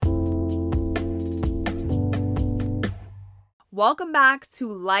Welcome back to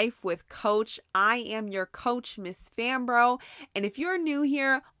Life with Coach. I am your coach, Miss Fambro. And if you're new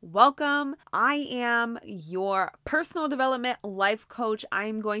here, welcome. I am your personal development life coach. I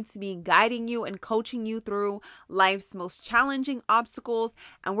am going to be guiding you and coaching you through life's most challenging obstacles.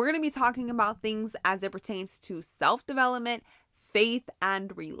 And we're going to be talking about things as it pertains to self-development, faith,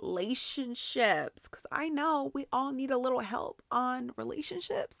 and relationships. Because I know we all need a little help on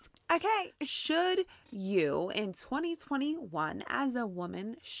relationships. Okay, should you in 2021 as a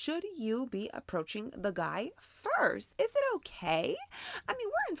woman, should you be approaching the guy first? Is it okay? I mean,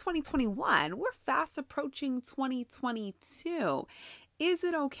 we're in 2021. We're fast approaching 2022. Is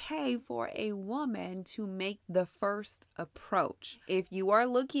it okay for a woman to make the first approach? If you are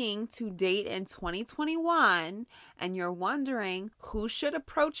looking to date in 2021 and you're wondering who should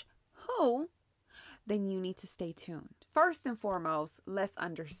approach who, then you need to stay tuned. First and foremost, let's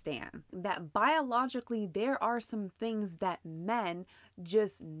understand that biologically there are some things that men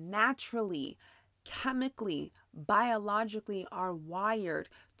just naturally, chemically, biologically are wired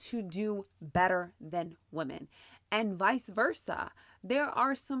to do better than women. And vice versa. There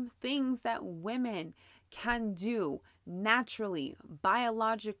are some things that women can do naturally,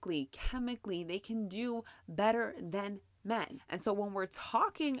 biologically, chemically, they can do better than men. And so when we're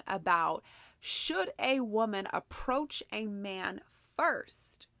talking about should a woman approach a man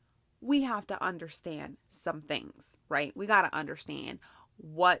first, we have to understand some things, right? We got to understand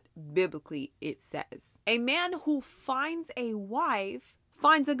what biblically it says. A man who finds a wife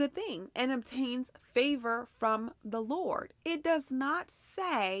finds a good thing and obtains favor from the Lord. It does not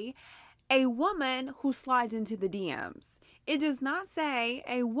say a woman who slides into the DMs. It does not say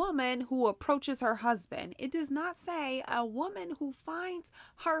a woman who approaches her husband. It does not say a woman who finds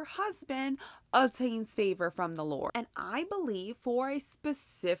her husband obtains favor from the Lord. And I believe for a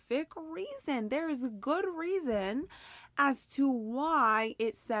specific reason. There is a good reason as to why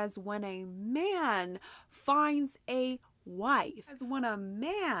it says when a man finds a wife, as when a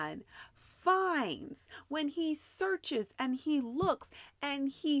man finds, when he searches and he looks and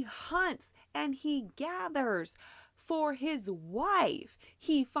he hunts and he gathers for his wife,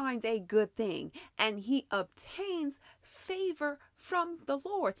 he finds a good thing and he obtains favor from the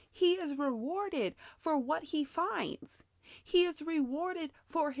Lord. He is rewarded for what he finds. He is rewarded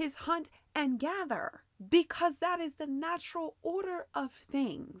for his hunt and gather, because that is the natural order of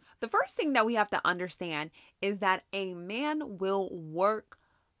things. The first thing that we have to understand is that a man will work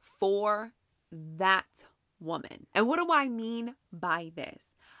for that woman. And what do I mean by this?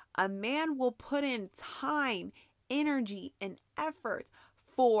 A man will put in time, energy, and effort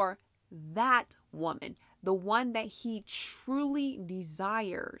for that woman, the one that he truly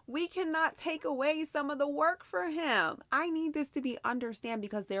desired. We cannot take away some of the work for him. I need this to be understood,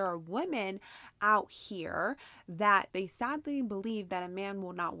 because there are women out here that they sadly believe that a man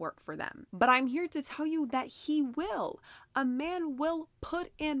will not work for them. But I'm here to tell you that he will. A man will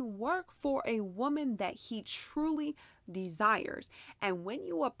put in work for a woman that he truly desires. And when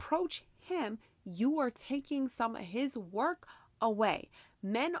you approach him, you are taking some of his work away.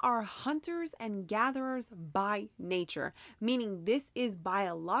 Men are hunters and gatherers by nature, meaning this is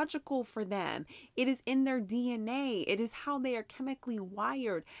biological for them. It is in their DNA. It is how they are chemically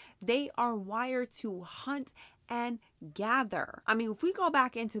wired. They are wired to hunt and gather. I mean, if we go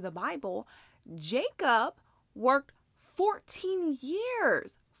back into the Bible, Jacob worked 14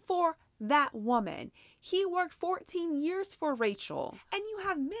 years for that woman. He worked 14 years for Rachel. And you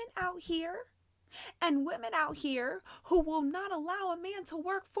have men out here and women out here who will not allow a man to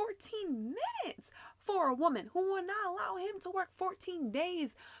work 14 minutes for a woman, who will not allow him to work 14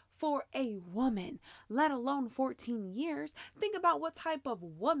 days for a woman, let alone 14 years. Think about what type of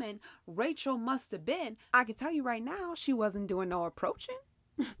woman Rachel must have been. I can tell you right now, she wasn't doing no approaching.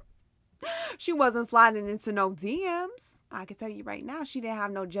 She wasn't sliding into no DMs. I can tell you right now, she didn't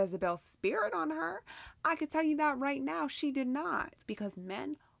have no Jezebel spirit on her. I can tell you that right now, she did not. Because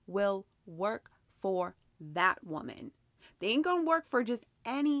men will work for that woman. They ain't gonna work for just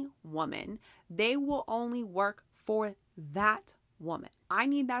any woman. They will only work for that woman. I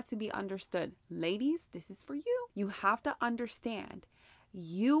need that to be understood. Ladies, this is for you. You have to understand.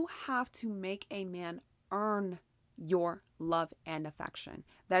 You have to make a man earn your love and affection.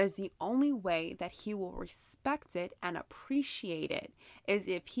 That is the only way that he will respect it and appreciate it, is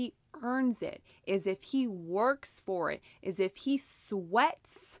if he earns it, is if he works for it, is if he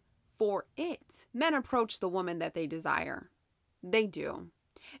sweats for it. Men approach the woman that they desire. They do.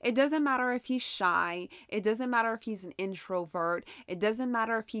 It doesn't matter if he's shy. It doesn't matter if he's an introvert. It doesn't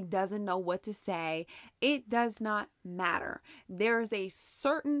matter if he doesn't know what to say. It does not matter. There is a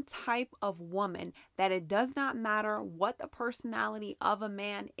certain type of woman that it does not matter what the personality of a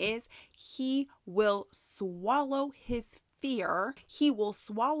man is, he will swallow his fear. He will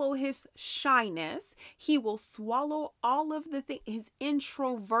swallow his shyness. He will swallow all of the things, his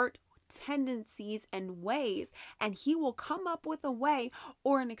introvert tendencies and ways, and he will come up with a way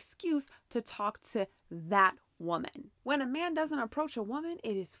or an excuse to talk to that woman. When a man doesn't approach a woman,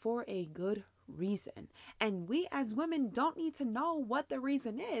 it is for a good reason. And we as women don't need to know what the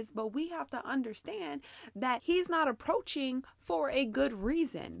reason is, but we have to understand that he's not approaching for a good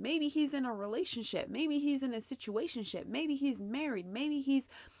reason. Maybe he's in a relationship, maybe he's in a situationship, maybe he's married, maybe he's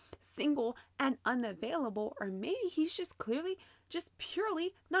single and unavailable, or maybe he's just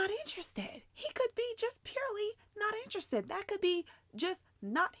purely not interested. He could be just purely not interested. That could be just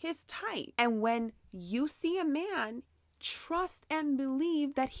not his type. And when you see a man, trust and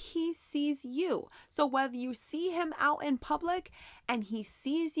believe that he sees you. So whether you see him out in public and he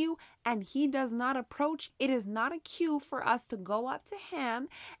sees you and he does not approach, it is not a cue for us to go up to him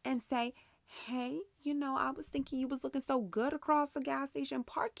and say, hey, I was thinking you was looking so good across the gas station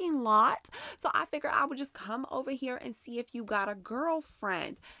parking lot, so I figured I would just come over here and see if you got a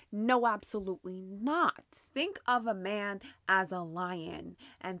girlfriend. No, absolutely not. Think of a man as a lion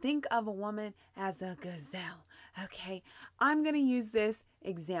and think of a woman as a gazelle. Okay, I'm going to use this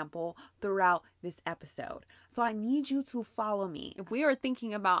example throughout this episode. So I need you to follow me. If we are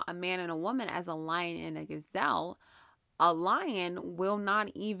thinking about a man and a woman as a lion and a gazelle, a lion will not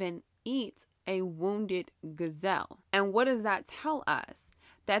even eat a wounded gazelle. And what does that tell us?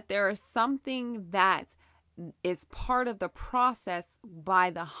 That there is something that is part of the process by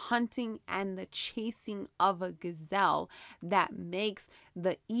the hunting and the chasing of a gazelle that makes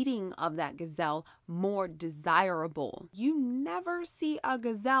the eating of that gazelle more desirable. You never see a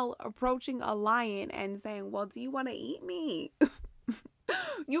gazelle approaching a lion and saying, well, do you want to eat me?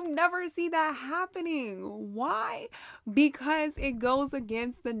 You never see that happening. Why? Because it goes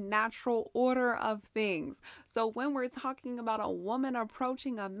against the natural order of things. So when we're talking about a woman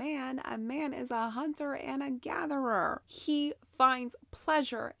approaching a man is a hunter and a gatherer. He finds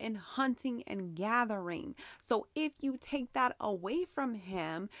pleasure in hunting and gathering. So if you take that away from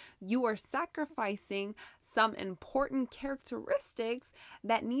him, you are sacrificing some important characteristics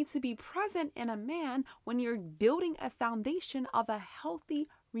that need to be present in a man when you're building a foundation of a healthy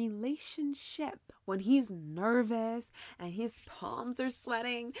relationship. When he's nervous and his palms are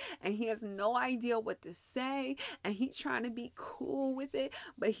sweating and he has no idea what to say and he's trying to be cool with it,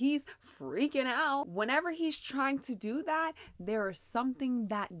 but he's freaking out. Whenever he's trying to do that, there is something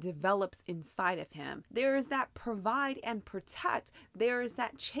that develops inside of him. There is that provide and protect. There is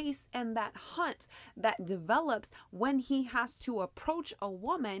that chase and that hunt that develops when he has to approach a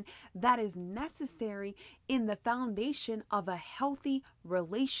woman that is necessary in the foundation of a healthy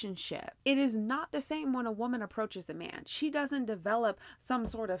relationship. It is not the same when a woman approaches a man. She doesn't develop some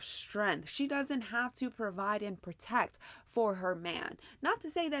sort of strength. She doesn't have to provide and protect for her man. Not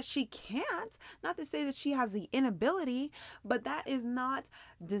to say that she can't, not to say that she has the inability, but that is not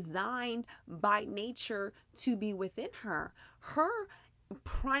designed by nature to be within her. Her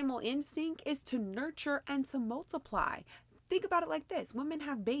primal instinct is to nurture and to multiply. Think about it like this. Women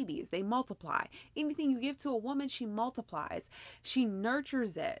have babies. They multiply. Anything you give to a woman, she multiplies. She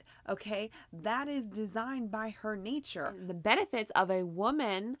nurtures it. Okay? That is designed by her nature. The benefits of a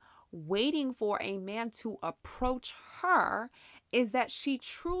woman waiting for a man to approach her is that she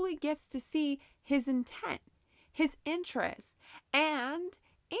truly gets to see his intent, his interest, and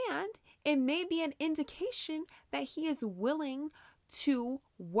it may be an indication that he is willing to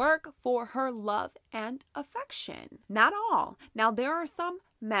work for her love and affection. Not all. Now, there are some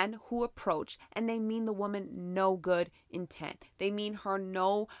men who approach and they mean the woman no good intent. They mean her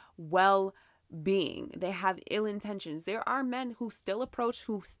no well-being. They have ill intentions. There are men who still approach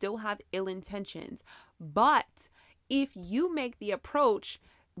who still have ill intentions. But if you make the approach,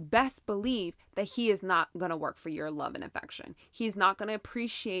 best believe that he is not going to work for your love and affection. He's not going to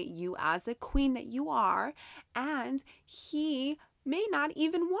appreciate you as a queen that you are, and he may not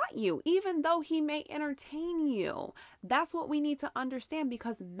even want you, even though he may entertain you. That's what we need to understand,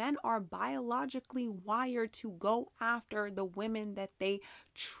 because men are biologically wired to go after the women that they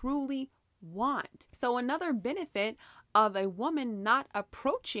truly want. So another benefit of a woman not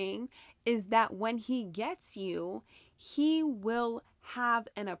approaching is that when he gets you, he will have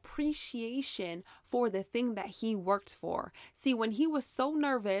an appreciation for the thing that he worked for. See, when he was so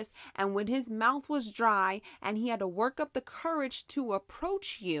nervous and when his mouth was dry and he had to work up the courage to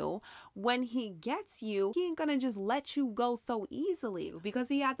approach you, when he gets you, he ain't gonna just let you go so easily, because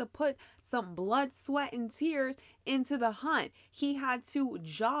he had to put some blood, sweat, and tears into the hunt. He had to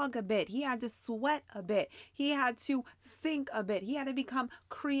jog a bit. He had to sweat a bit. He had to think a bit. He had to become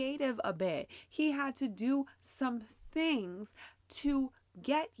creative a bit. He had to do some things to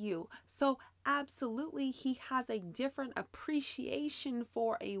get you. So absolutely, he has a different appreciation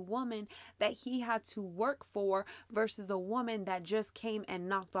for a woman that he had to work for versus a woman that just came and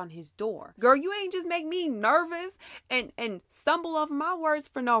knocked on his door. Girl, you ain't just make me nervous and stumble over my words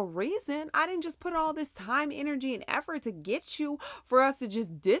for no reason. I didn't just put all this time, energy, and effort to get you for us to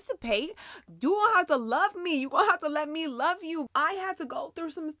just dissipate. You gonna have to love me. You gonna have to let me love you. I had to go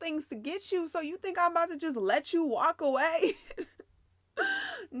through some things to get you, so you think I'm about to just let you walk away?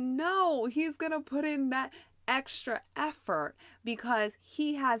 No, he's going to put in that extra effort because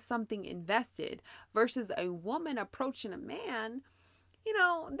he has something invested, versus a woman approaching a man. You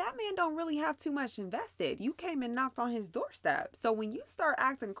know, that man don't really have too much invested. You came and knocked on his doorstep. So when you start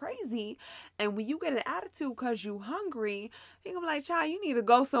acting crazy and when you get an attitude because you hungry, he gonna be like, child, you need to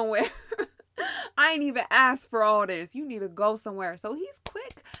go somewhere. I ain't even asked for all this. You need to go somewhere. So he's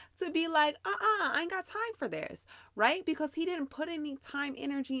quick to be like, I ain't got time for this, right? Because he didn't put any time,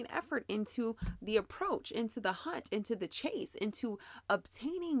 energy, and effort into the approach, into the hunt, into the chase, into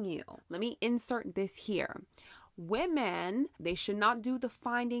obtaining you. Let me insert this here. Women, they should not do the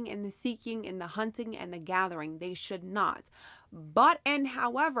finding and the seeking and the hunting and the gathering. They should not. But, and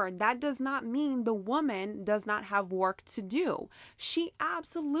however, that does not mean the woman does not have work to do. She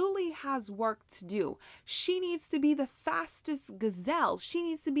absolutely has work to do. She needs to be the fastest gazelle. She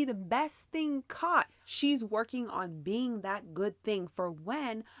needs to be the best thing caught. She's working on being that good thing for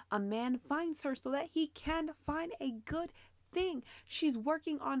when a man finds her, so that he can find a good thing. She's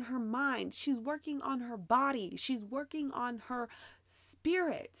working on her mind. She's working on her body. She's working on her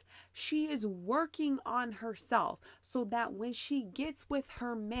spirit. She is working on herself, so that when she gets with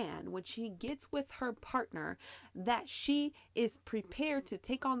her man, when she gets with her partner, that she is prepared to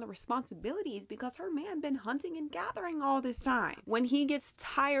take on the responsibilities, because her man been hunting and gathering all this time. When he gets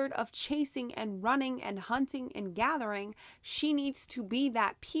tired of chasing and running and hunting and gathering, she needs to be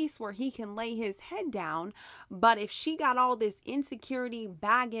that piece where he can lay his head down. But if she got all this insecurity,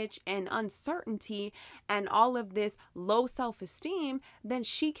 baggage, and uncertainty, and all of this low self-esteem, then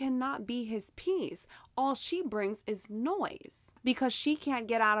she cannot be his peace. All she brings is noise, because she can't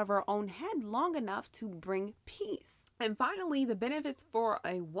get out of her own head long enough to bring peace. And finally, the benefits for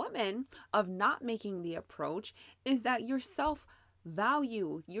a woman of not making the approach is that your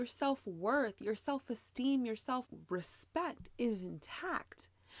self-value, your self-worth, your self-esteem, your self-respect is intact.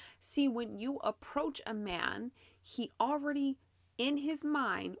 See, when you approach a man, he already in his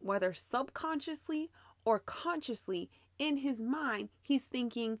mind, whether subconsciously or consciously, in his mind, he's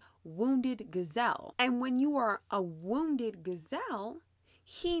thinking wounded gazelle. And when you are a wounded gazelle,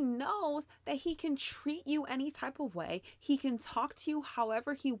 he knows that he can treat you any type of way. He can talk to you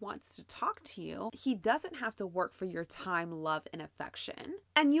however he wants to talk to you. He doesn't have to work for your time, love, and affection.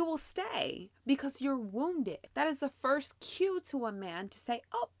 And you will stay because you're wounded. That is the first cue to a man to say,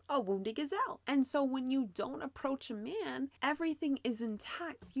 oh, a wounded gazelle. And so when you don't approach a man, everything is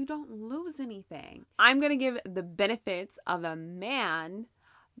intact. You don't lose anything. I'm going to give the benefits of a man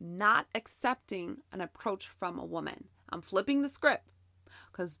not accepting an approach from a woman. I'm flipping the script,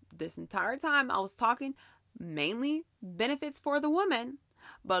 because this entire time I was talking mainly benefits for the woman.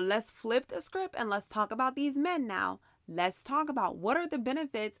 But let's flip the script and let's talk about these men now. Let's talk about what are the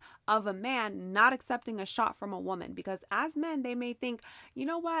benefits of a man not accepting a shot from a woman. Because as men, they may think, you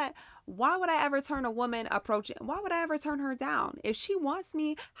know what? Why would I ever turn a woman approaching? Why would I ever turn her down? If she wants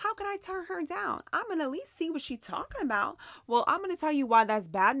me, how can I turn her down? I'm going to at least see what she's talking about. Well, I'm going to tell you why that's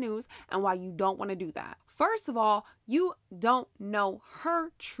bad news and why you don't want to do that. First of all, you don't know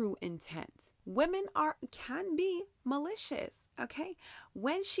her true intent. Women can be malicious, okay?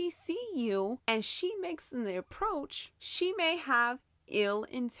 When she see you and she makes the approach, she may have ill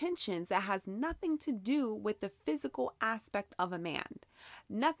intentions that has nothing to do with the physical aspect of a man.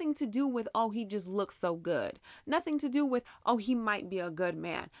 Nothing to do with, oh, he just looks so good. Nothing to do with, oh, he might be a good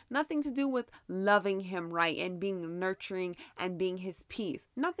man. Nothing to do with loving him right and being nurturing and being his peace.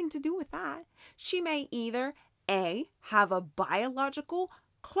 Nothing to do with that. She may either A, have a biological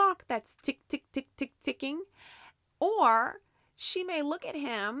clock that's tick, tick, tick, tick, ticking, or she may look at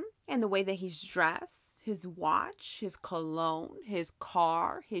him and the way that he's dressed, his watch, his cologne, his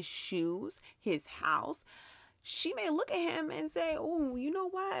car, his shoes, his house. she may look at him and say, oh, you know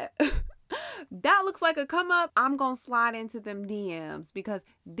what? That looks like a come up. I'm going to slide into them DMs because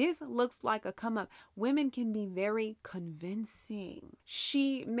this looks like a come up. Women can be very convincing.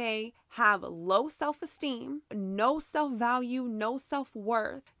 She may have low self-esteem, no self-value, no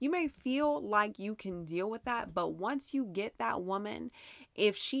self-worth. You may feel like you can deal with that, but once you get that woman,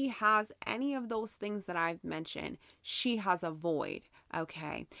 if she has any of those things that I've mentioned, she has a void,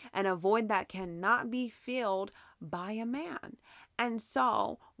 okay? And a void that cannot be filled by a man. And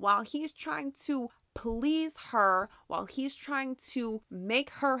so while he's trying to please her, while he's trying to make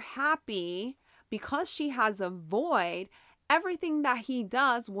her happy, because she has a void, everything that he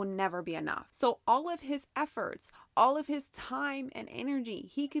does will never be enough. So all of his efforts, all of his time and energy,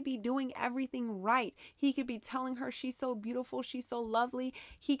 he could be doing everything right. He could be telling her she's so beautiful, she's so lovely.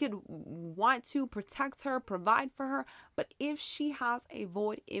 He could want to protect her, provide for her. But if she has a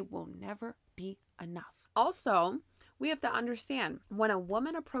void, it will never be enough. Also, we have to understand when a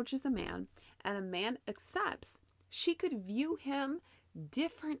woman approaches a man and a man accepts, she could view him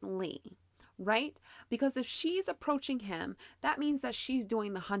differently, right? Because if she's approaching him, that means that she's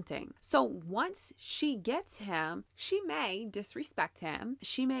doing the hunting. So once she gets him, she may disrespect him.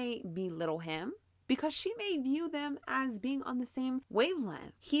 She may belittle him because she may view them as being on the same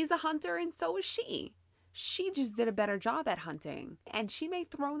wavelength. He's a hunter and so is she. She just did a better job at hunting, and she may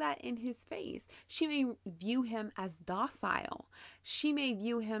throw that in his face. She may view him as docile. She may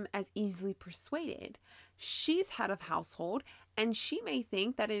view him as easily persuaded. She's head of household, and she may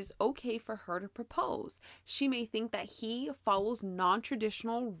think that it is okay for her to propose. She may think that he follows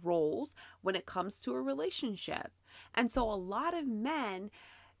non-traditional roles when it comes to a relationship. And so a lot of men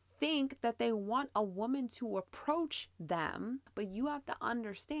think that they want a woman to approach them, but you have to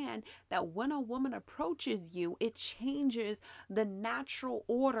understand that when a woman approaches you, it changes the natural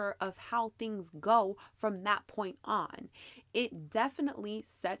order of how things go from that point on. It definitely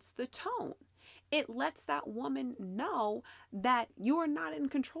sets the tone. It lets that woman know that you are not in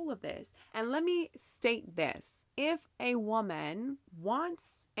control of this. And let me state this. If a woman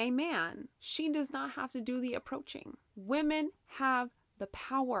wants a man, she does not have to do the approaching. Women have the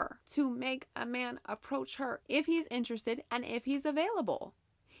power to make a man approach her if he's interested and if he's available.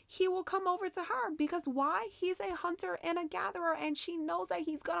 He will come over to her because why? He's a hunter and a gatherer, and she knows that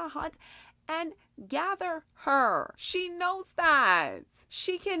he's gonna hunt and gather her. She knows that.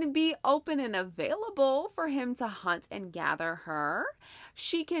 She can be open and available for him to hunt and gather her.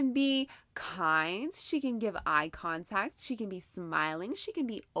 She can be kind. She can give eye contact. She can be smiling. She can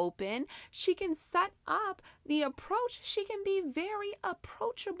be open. She can set up the approach. She can be very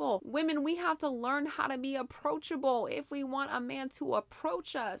approachable. Women, we have to learn how to be approachable if we want a man to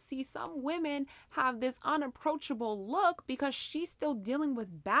approach us. See, some women have this unapproachable look because she's still dealing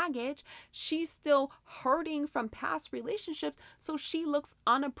with baggage. She's still hurting from past relationships, so she looks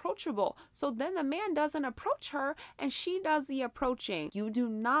unapproachable. So then the man doesn't approach her and she does the approaching. You do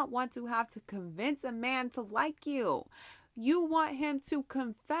not want to have to convince a man to like you. You want him to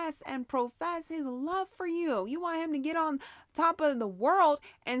confess and profess his love for you. You want him to get on top of the world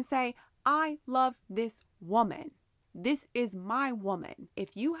and say, I love this woman. This is my woman.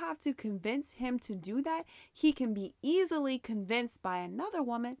 If you have to convince him to do that, he can be easily convinced by another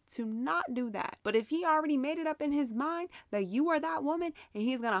woman to not do that. But if he already made it up in his mind that you are that woman and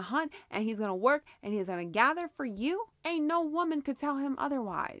he's going to hunt and he's going to work and he's going to gather for you, ain't no woman could tell him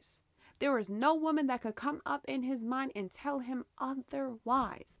otherwise. There is no woman that could come up in his mind and tell him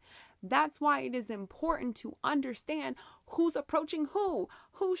otherwise. That's why it is important to understand who's approaching who's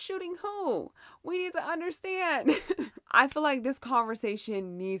shooting who. We need to understand. I feel like this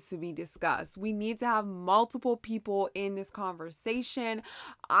conversation needs to be discussed. We need to have multiple people in this conversation.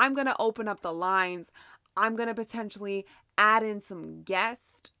 I'm going to open up the lines. I'm going to potentially add in some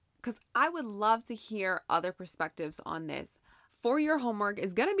guests because I would love to hear other perspectives on this. For your homework,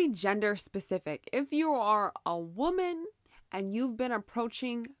 it's going to be gender specific. If you are a woman and you've been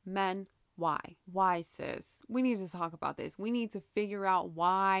approaching men, why? Why, sis? We need to talk about this. We need to figure out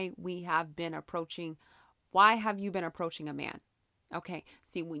why we have been approaching. Why have you been approaching a man? Okay,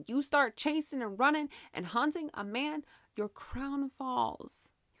 see, when you start chasing and running and hunting a man, your crown falls.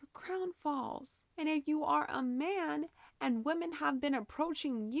 Your crown falls. And if you are a man and women have been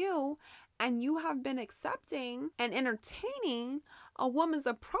approaching you and you have been accepting and entertaining a woman's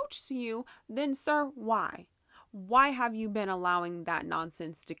approach to you, then sir, why? Why have you been allowing that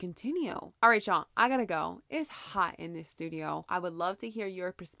nonsense to continue? All right, y'all, I gotta go. It's hot in this studio. I would love to hear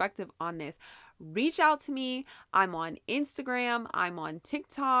your perspective on this. Reach out to me. I'm on Instagram. I'm on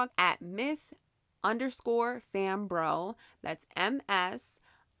TikTok at Miss_Fambro. That's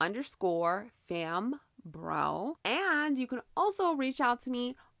MS_Fambro. bro. And you can also reach out to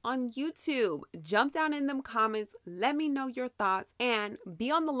me on YouTube. Jump down in them comments, let me know your thoughts, and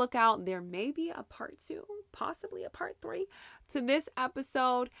be on the lookout. There may be a part 2, possibly a part 3 to this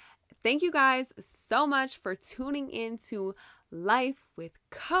episode. Thank you guys so much for tuning in to Life with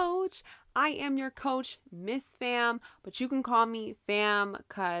Coach. I am your coach, Miss Fam, but you can call me Fam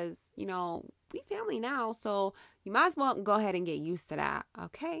because, we family now, so you might as well go ahead and get used to that.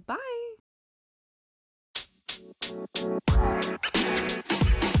 Okay, bye.